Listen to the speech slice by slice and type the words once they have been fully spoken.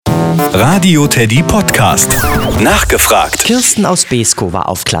Radio Teddy Podcast. Nachgefragt. Kirsten aus Beeskow war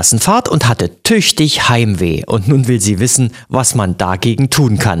auf Klassenfahrt und hatte tüchtig Heimweh. Und nun will sie wissen, was man dagegen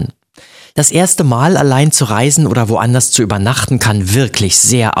tun kann. Das erste Mal allein zu reisen oder woanders zu übernachten kann wirklich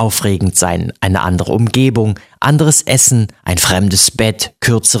sehr aufregend sein. Eine andere Umgebung, anderes Essen, ein fremdes Bett,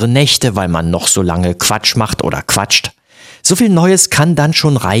 kürzere Nächte, weil man noch so lange Quatsch macht oder quatscht. So viel Neues kann dann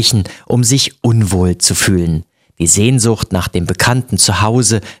schon reichen, um sich unwohl zu fühlen. Die Sehnsucht nach dem bekannten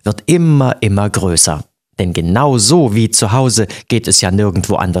Zuhause wird immer größer. Denn genau so wie zu Hause geht es ja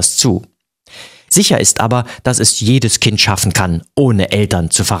nirgendwo anders zu. Sicher ist aber, dass es jedes Kind schaffen kann, ohne Eltern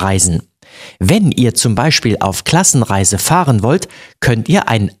zu verreisen. Wenn ihr zum Beispiel auf Klassenreise fahren wollt, könnt ihr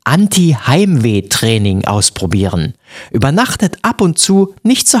ein Anti-Heimweh-Training ausprobieren. Übernachtet ab und zu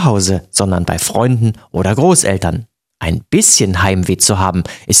nicht zu Hause, sondern bei Freunden oder Großeltern. Ein bisschen Heimweh zu haben,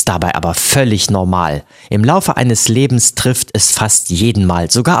 ist dabei aber völlig normal. Im Laufe eines Lebens trifft es fast jeden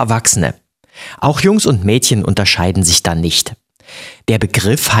Mal, sogar Erwachsene. Auch Jungs und Mädchen unterscheiden sich dann nicht. Der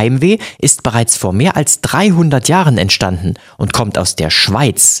Begriff Heimweh ist bereits vor mehr als 300 Jahren entstanden und kommt aus der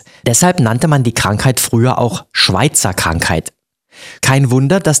Schweiz. Deshalb nannte man die Krankheit früher auch Schweizer Krankheit. Kein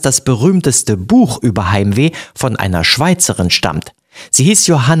Wunder, dass das berühmteste Buch über Heimweh von einer Schweizerin stammt. Sie hieß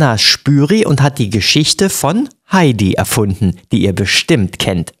Johanna Spyri und hat die Geschichte von Heidi erfunden, die ihr bestimmt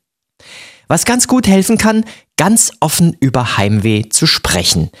kennt. Was ganz gut helfen kann, ganz offen über Heimweh zu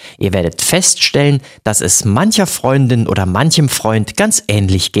sprechen. Ihr werdet feststellen, dass es mancher Freundin oder manchem Freund ganz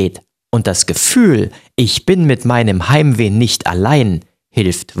ähnlich geht. Und das Gefühl, ich bin mit meinem Heimweh nicht allein,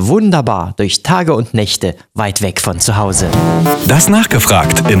 hilft wunderbar durch Tage und Nächte weit weg von zu Hause. Das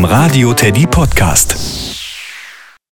Nachgefragt im Radio Teddy Podcast.